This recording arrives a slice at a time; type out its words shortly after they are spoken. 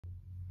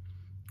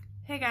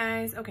Hey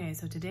guys, okay,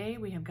 so today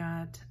we have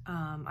got,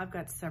 I've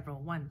got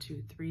several, 1,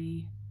 2,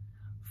 3,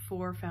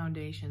 4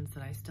 foundations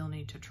that I still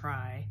need to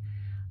try.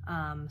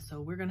 So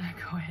we're gonna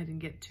go ahead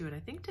and get to it. I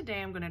think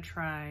today I'm gonna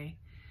try,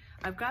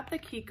 I've got the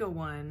Kiko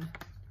one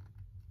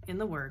in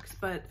the works,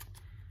 but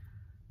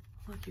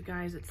look you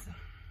guys,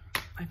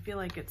 I feel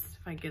like it's,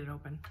 if I get it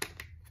open,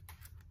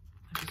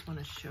 I just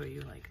wanna show you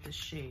like the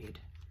shade.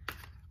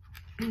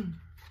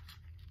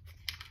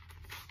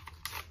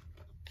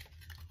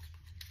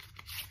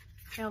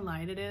 See how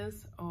light it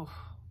is? Oh,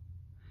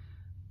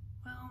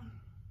 well,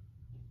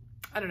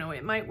 I don't know,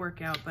 it might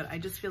work out, but I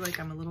just feel like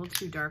I'm a little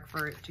too dark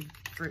for it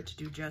to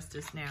do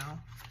justice now.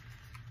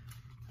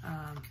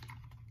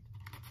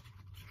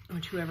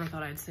 Which whoever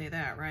thought I'd say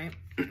that, right?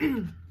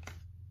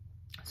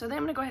 So then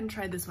I'm gonna go ahead and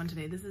try this one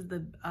today. This is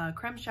the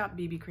Creme Shop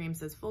BB Cream.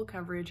 Says full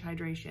coverage,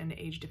 hydration,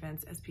 age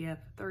defense, SPF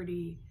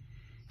 30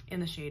 in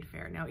the shade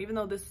Fair. Now, even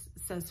though this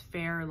says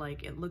Fair,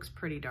 like it looks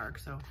pretty dark,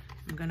 so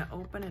I'm gonna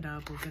open it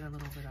up. We'll get a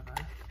little bit of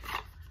a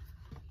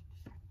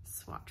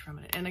swatch from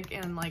it. And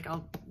again, like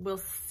we'll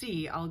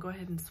see, I'll go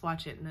ahead and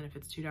swatch it, and then if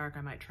it's too dark,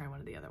 I might try one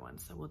of the other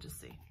ones. So we'll just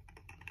see.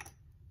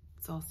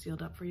 It's all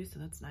sealed up for you, so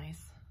that's nice.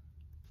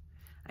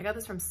 I got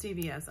this from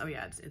CVS. Oh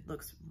yeah, it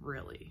looks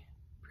really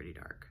pretty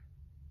dark.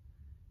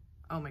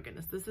 Oh my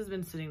goodness, this has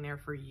been sitting there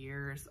for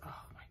years.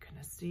 Oh my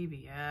goodness,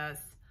 CVS.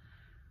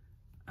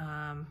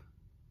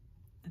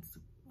 It's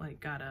like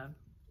got a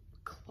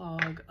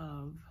clog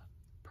of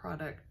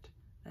product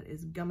that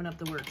is gumming up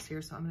the works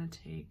here. So I'm gonna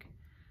take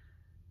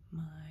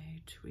my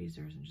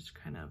tweezers and just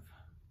kind of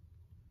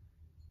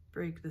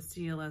break the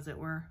seal, as it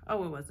were.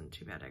 Oh, it wasn't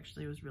too bad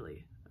actually. It was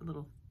really a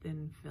little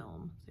thin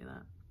film. See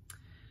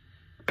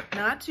that?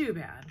 Not too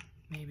bad.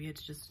 Maybe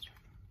it's just,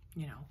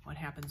 you know, what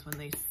happens when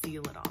they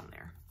seal it on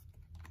there.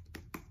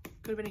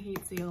 Could have been a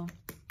heat seal.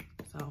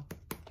 So,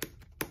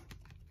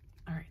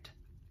 all right.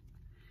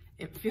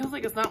 It feels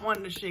like it's not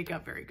wanting to shake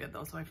up very good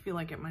though, so I feel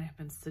like it might have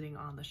been sitting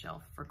on the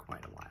shelf for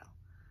quite a while.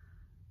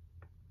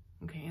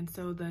 Okay, and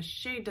so the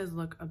shade does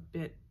look a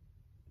bit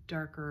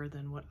darker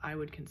than what I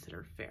would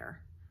consider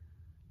fair.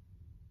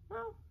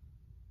 Well,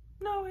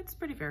 no, it's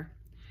pretty fair.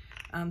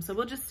 So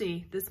we'll just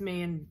see. This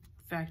may in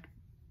fact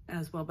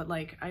as well, but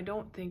like, I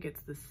don't think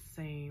it's the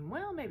same.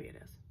 Well, maybe it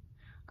is.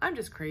 I'm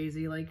just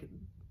crazy. Like,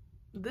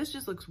 this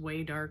just looks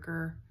way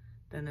darker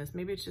than this.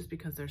 Maybe it's just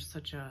because there's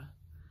such a,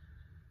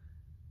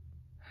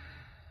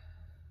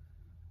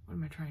 what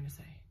am I trying to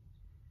say?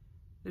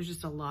 There's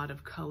just a lot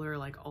of color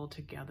like all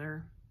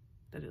together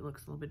that it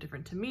looks a little bit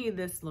different. To me,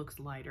 this looks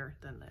lighter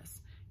than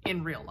this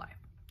in real life.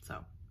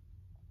 So,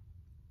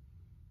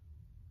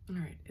 all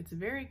right, it's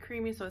very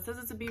creamy. So it says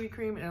it's a BB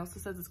cream. It also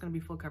says it's gonna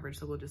be full coverage,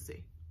 so we'll just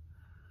see.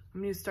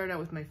 I'm gonna start out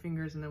with my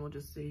fingers and then we'll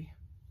just see.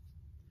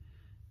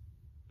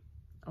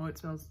 Oh, it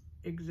smells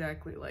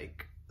exactly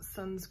like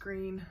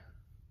sunscreen.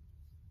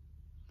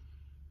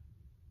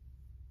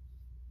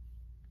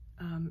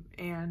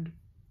 And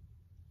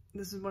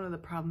this is one of the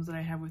problems that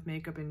I have with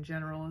makeup in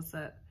general, is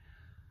that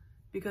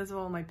because of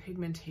all my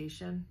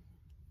pigmentation,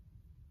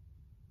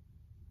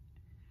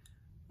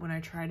 when I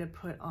try to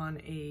put on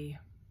a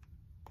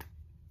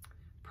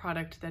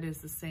product that is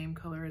the same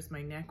color as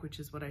my neck, which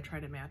is what I try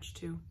to match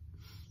to,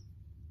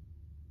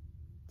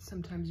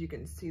 sometimes you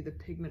can see the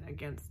pigment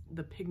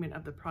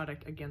of the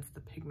product against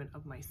the pigment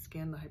of my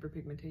skin, the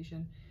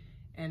hyperpigmentation,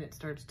 and it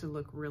starts to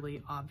look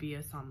really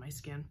obvious on my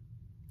skin.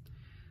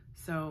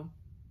 So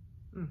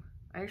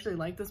I actually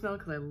like the smell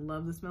because I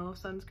love the smell of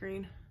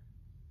sunscreen.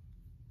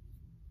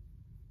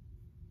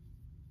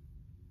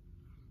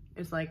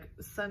 It's like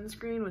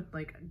sunscreen with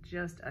like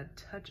just a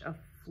touch of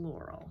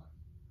floral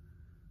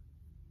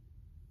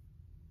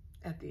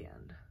at the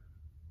end.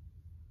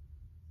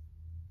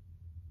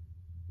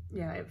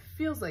 Yeah, it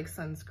feels like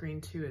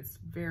sunscreen too. It's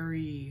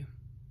very,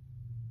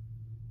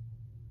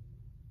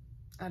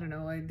 I don't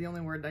know, the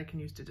only word I can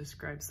use to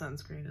describe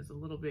sunscreen is a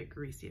little bit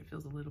greasy. It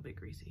feels a little bit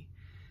greasy.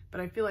 But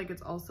I feel like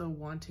it's also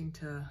wanting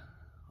to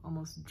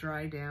almost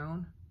dry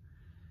down.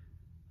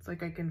 It's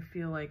like I can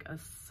feel like a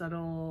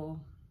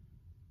subtle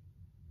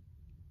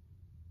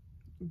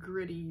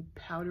gritty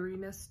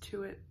powderiness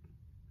to it.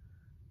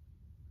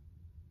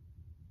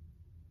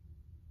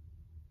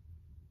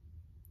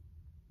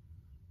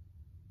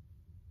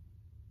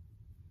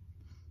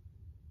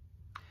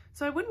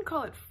 So I wouldn't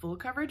call it full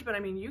coverage, but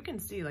I mean, you can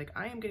see like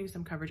I am getting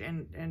some coverage,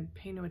 and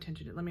pay no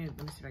attention to, let me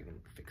see if I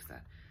can fix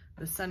that.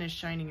 The sun is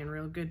shining in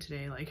real good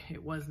today, like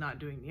it was not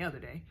doing the other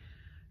day.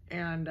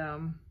 And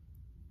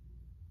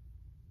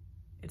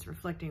it's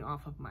reflecting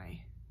off of my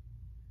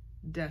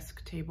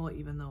desk table,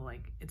 even though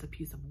like it's a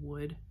piece of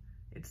wood,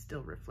 it's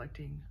still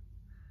reflecting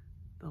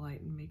the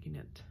light and making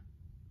it,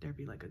 there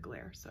be like a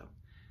glare, so.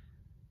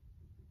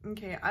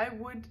 Okay, I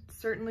would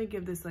certainly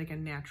give this like a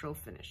natural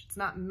finish. It's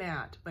not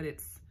matte, but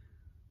it's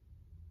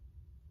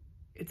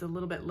a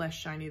little bit less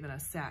shiny than a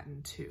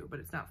satin too, but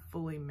it's not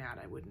fully matte,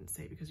 I wouldn't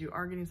say, because you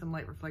are getting some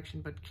light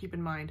reflection. But keep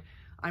in mind,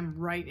 I'm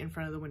right in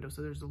front of the window,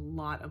 so there's a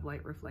lot of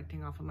light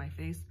reflecting off of my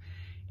face.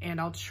 And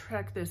I'll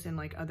check this in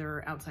like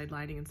other outside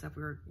lighting and stuff.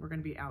 We're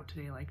gonna be out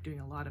today, like doing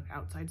a lot of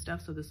outside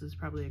stuff. So this is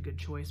probably a good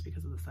choice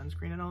because of the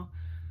sunscreen and all.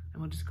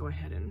 And we'll just go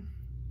ahead and,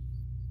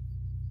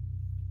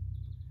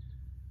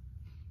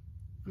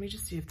 let me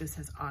just see if this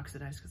has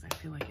oxidized because I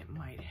feel like it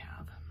might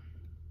have.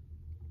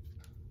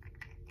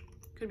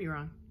 Could be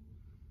wrong.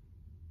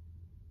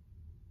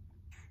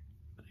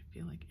 But I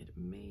feel like it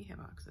may have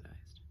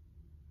oxidized.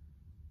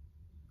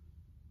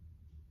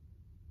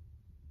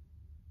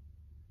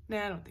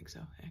 Nah, I don't think so,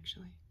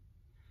 actually.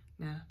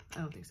 Nah, I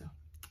don't think so.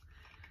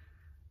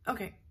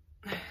 Okay,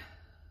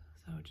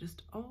 so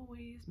just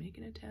always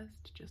making a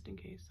test just in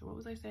case. So what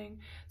was I saying?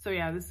 So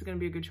yeah, this is gonna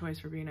be a good choice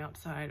for being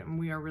outside. And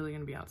we are really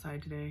gonna be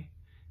outside today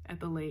at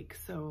the lake.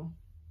 So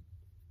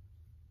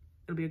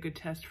it'll be a good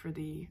test for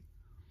the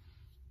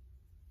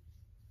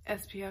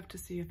SPF to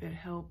see if it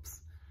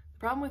helps. The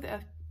problem with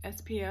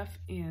SPF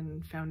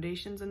in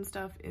foundations and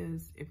stuff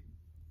is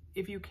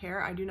if you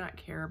care, I do not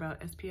care about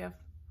SPF,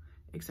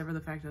 except for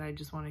the fact that I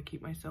just want to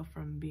keep myself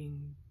from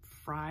being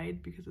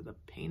fried because of the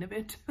pain of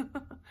it.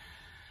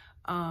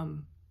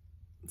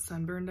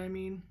 Sunburned, I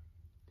mean.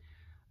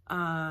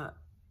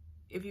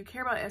 If you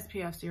care about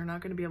SPF, so you're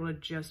not going to be able to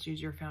just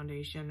use your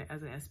foundation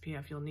as an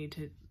SPF. You'll need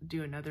to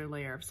do another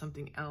layer of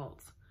something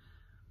else,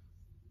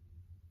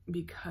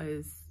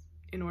 because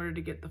in order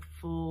to get the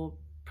full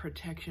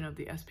protection of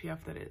the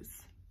SPF that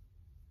is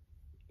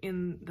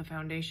in the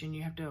foundation,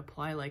 you have to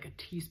apply like a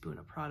teaspoon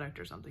of product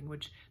or something,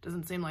 which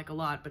doesn't seem like a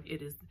lot, but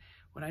it is.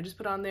 What I just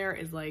put on there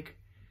is like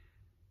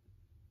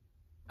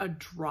a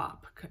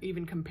drop,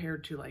 even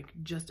compared to like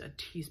just a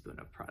teaspoon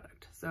of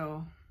product.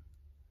 So,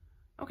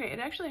 okay, it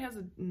actually has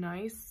a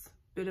nice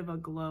bit of a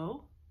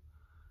glow.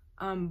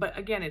 But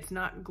again, it's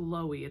not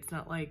glowy. It's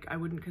not like, I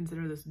wouldn't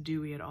consider this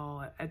dewy at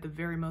all. At the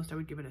very most, I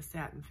would give it a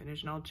satin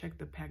finish, and I'll check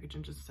the package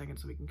in just a second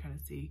so we can kind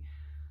of see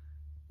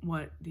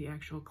what the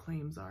actual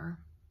claims are.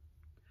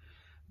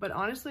 But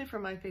honestly,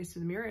 from my face to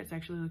the mirror, it's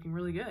actually looking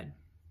really good.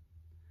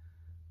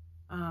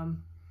 I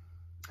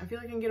feel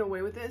like I can get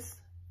away with this,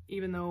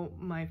 even though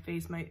my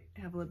face might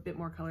have a little bit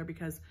more color,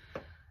 because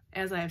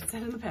as I have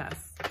said in the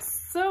past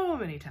so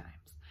many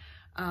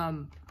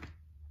times,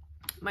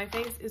 my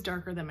face is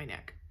darker than my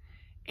neck.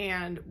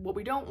 And what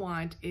we don't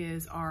want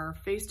is our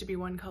face to be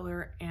one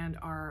color and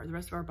the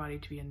rest of our body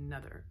to be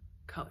another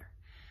color.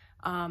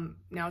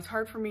 Now it's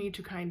hard for me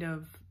to kind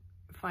of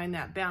find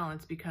that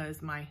balance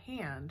because my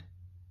hand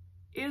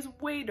is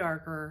way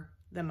darker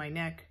than my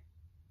neck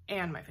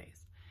and my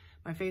face.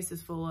 My face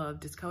is full of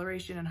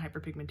discoloration and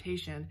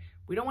hyperpigmentation.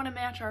 We don't want to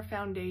match our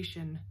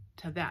foundation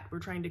to that. We're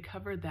trying to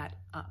cover that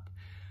up,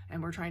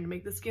 and we're trying to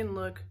make the skin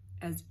look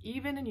as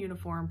even and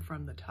uniform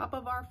from the top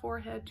of our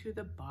forehead to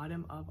the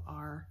bottom of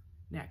our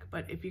neck.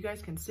 But if you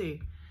guys can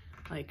see,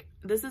 like,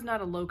 this is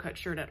not a low cut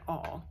shirt at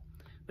all,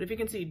 but if you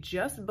can see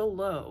just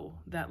below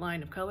that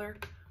line of color,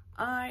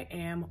 I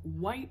am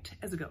white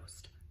as a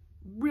ghost,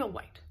 real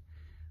white.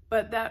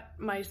 But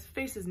my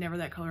face is never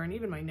that color, and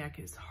even my neck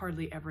is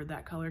hardly ever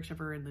that color, except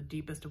for in the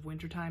deepest of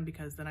winter time,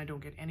 because then I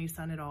don't get any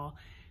sun at all,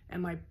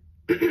 and my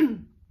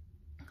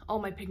all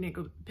my pigment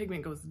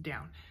goes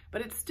down.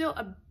 But it's still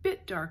a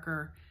bit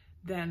darker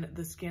than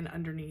the skin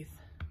underneath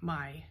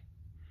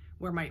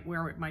where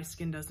my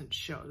skin doesn't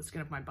show, the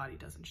skin of my body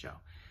doesn't show.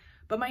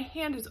 But my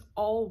hand is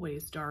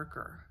always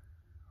darker,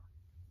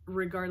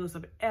 regardless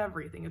of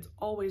everything. It's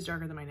always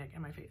darker than my neck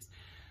and my face.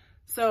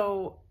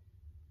 So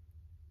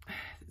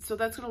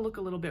that's gonna look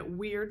a little bit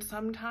weird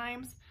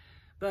sometimes,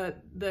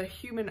 but the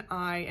human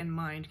eye and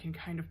mind can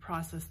kind of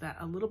process that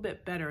a little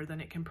bit better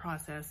than it can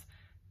process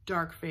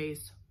dark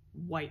face,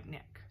 white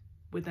neck,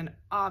 with an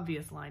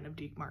obvious line of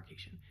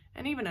demarcation,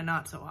 and even a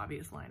not so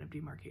obvious line of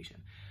demarcation.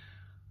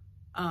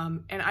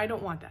 And I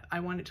don't want that. I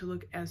want it to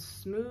look as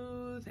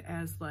smooth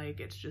as, like,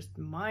 it's just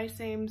my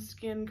same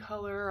skin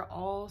color,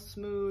 all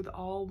smooth,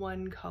 all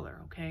one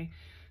color, okay?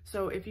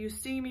 So if you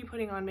see me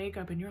putting on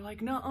makeup and you're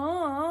like,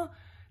 nuh-uh,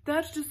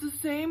 that's just the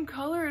same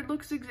color,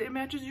 it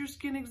matches your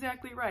skin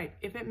exactly right.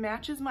 If it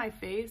matches my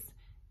face,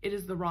 it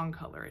is the wrong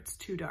color. It's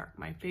too dark.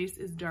 My face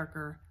is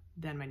darker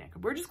than my neck.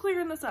 We're just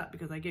clearing this up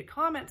because I get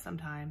comments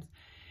sometimes,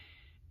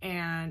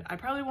 and I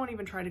probably won't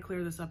even try to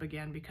clear this up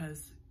again,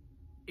 because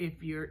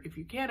if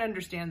you can't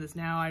understand this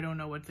now, I don't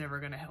know what's ever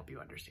going to help you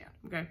understand.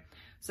 Okay,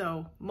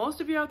 so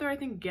most of you out there I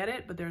think get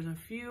it, but there's a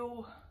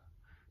few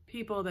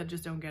people that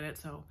just don't get it,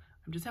 so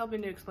I'm just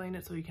helping to explain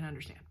it so you can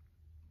understand.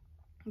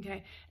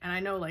 Okay, and I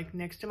know, like,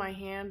 next to my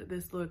hand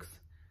this looks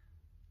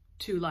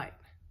too light,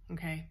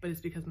 okay, but it's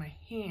because my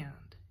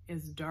hand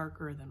is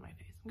darker than my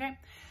face. Okay,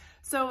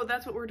 so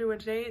that's what we're doing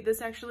today.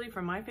 This actually,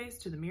 from my face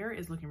to the mirror,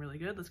 is looking really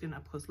good. Let's get an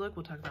up close look.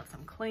 We'll talk about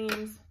some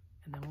claims,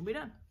 and then we'll be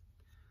done.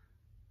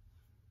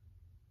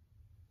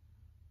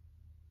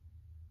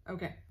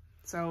 Okay,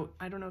 so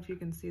I don't know if you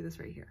can see this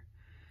right here,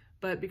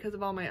 but because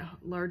of all my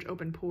large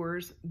open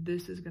pores,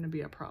 this is going to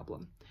be a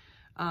problem.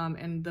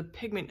 And the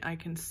pigment, I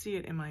can see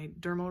it in my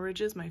dermal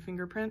ridges, my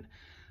fingerprint.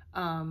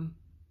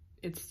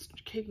 It's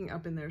caking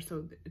up in there,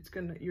 so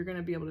you're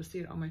gonna be able to see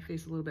it on my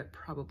face a little bit,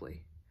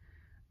 probably.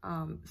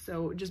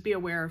 So just be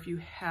aware if you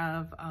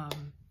have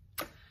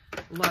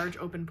large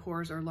open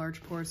pores or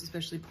large pores,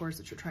 especially pores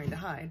that you're trying to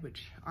hide,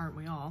 which aren't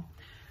we all,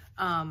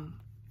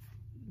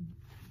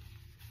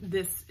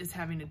 this is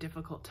having a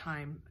difficult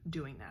time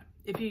doing that.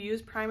 If you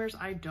use primers,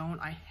 I don't.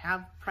 I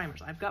have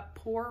primers. I've got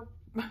pore,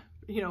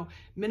 you know,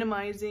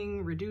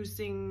 minimizing,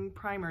 reducing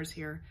primers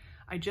here.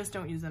 I just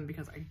don't use them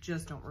because I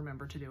just don't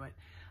remember to do it.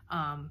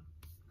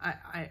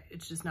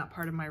 It's just not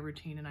part of my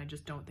routine, and I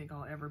just don't think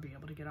I'll ever be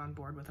able to get on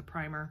board with a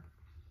primer.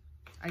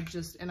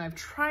 And I've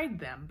tried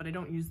them, but I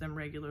don't use them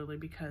regularly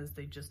because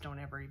they just don't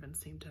ever even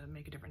seem to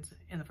make a difference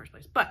in the first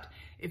place. But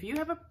if you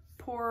have a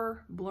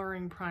pore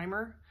blurring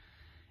primer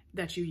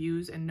that you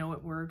use and know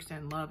it works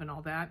and love and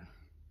all that,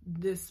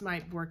 this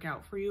might work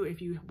out for you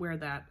if you wear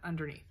that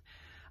underneath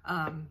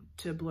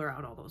to blur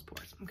out all those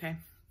pores, okay?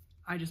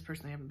 I just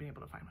personally haven't been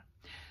able to find one.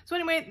 So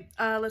anyway,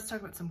 let's talk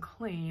about some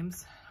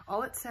claims.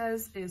 All it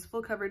says is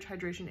full coverage,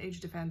 hydration, age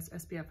defense,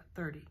 SPF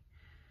 30.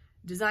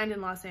 Designed in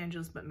Los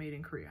Angeles, but made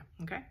in Korea,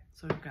 okay?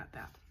 So we've got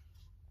that.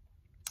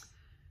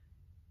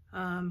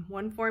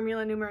 One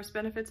formula, numerous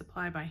benefits,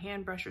 apply by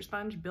hand, brush, or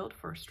sponge, built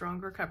for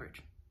stronger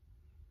coverage.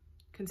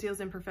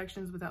 Conceals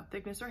imperfections without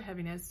thickness or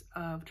heaviness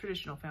of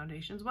traditional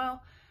foundations.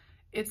 Well,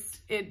 it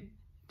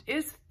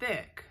is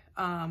thick.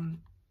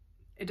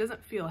 It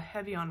doesn't feel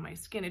heavy on my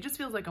skin. It just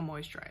feels like a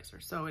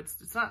moisturizer. So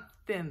it's not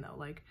thin though,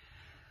 like,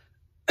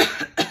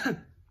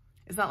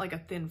 it's not like a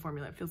thin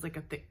formula. It feels like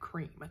a thick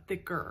cream, a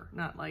thicker,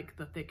 not like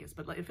the thickest,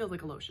 but like, it feels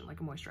like a lotion, like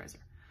a moisturizer.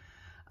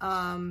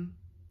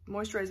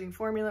 Moisturizing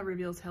formula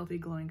reveals healthy,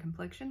 glowing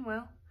complexion.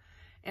 Well,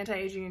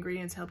 anti-aging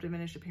ingredients help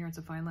diminish appearance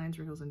of fine lines,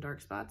 wrinkles, and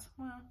dark spots.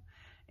 Well,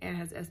 and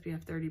has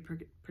SPF 30,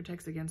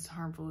 protects against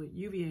harmful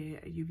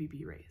UVA,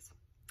 UVB rays.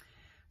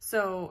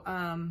 So,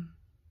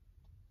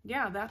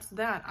 yeah, that's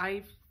that.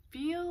 I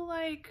feel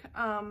like,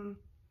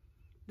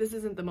 this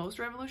isn't the most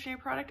revolutionary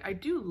product. I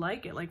do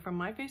like it. Like from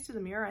my face to the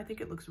mirror, I think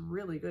it looks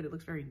really good. It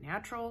looks very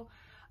natural.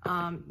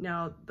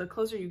 Now, the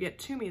closer you get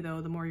to me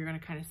though, the more you're gonna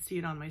kind of see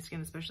it on my skin,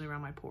 especially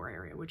around my pore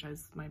area, which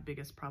is my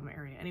biggest problem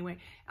area. Anyway,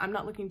 I'm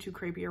not looking too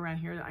crepey around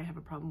here. I have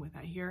a problem with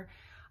that here.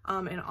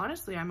 And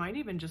honestly, I might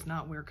even just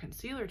not wear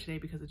concealer today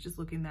because it's just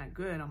looking that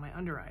good on my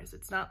under eyes.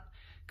 It's not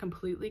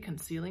completely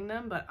concealing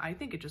them, but I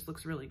think it just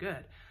looks really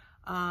good.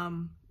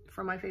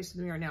 From my face to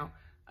the mirror. Now,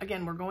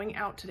 again, we're going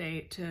out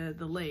today to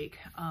the lake.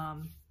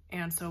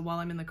 And so while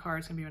I'm in the car,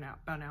 it's gonna be about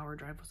an hour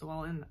drive. So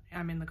while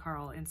I'm in the car,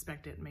 I'll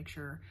inspect it and make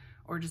sure,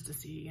 or just to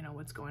see, you know,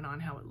 what's going on,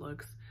 how it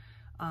looks.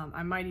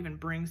 I might even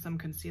bring some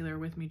concealer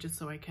with me just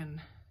so I can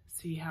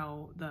see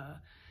how the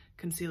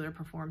concealer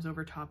performs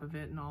over top of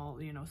it and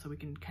all, you know, so we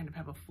can kind of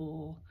have a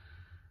full,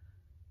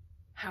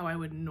 how I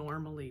would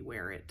normally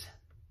wear it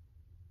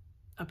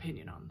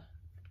opinion on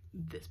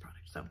this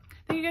product. So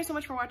thank you guys so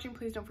much for watching.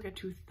 Please don't forget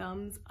to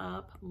thumbs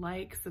up,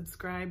 like,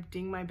 subscribe,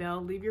 ding my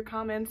bell, leave your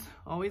comments.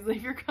 Always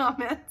leave your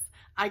comments.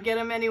 I get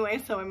them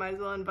anyway, so I might as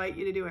well invite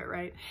you to do it,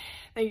 right?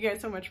 Thank you guys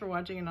so much for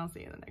watching, and I'll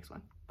see you in the next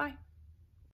one. Bye.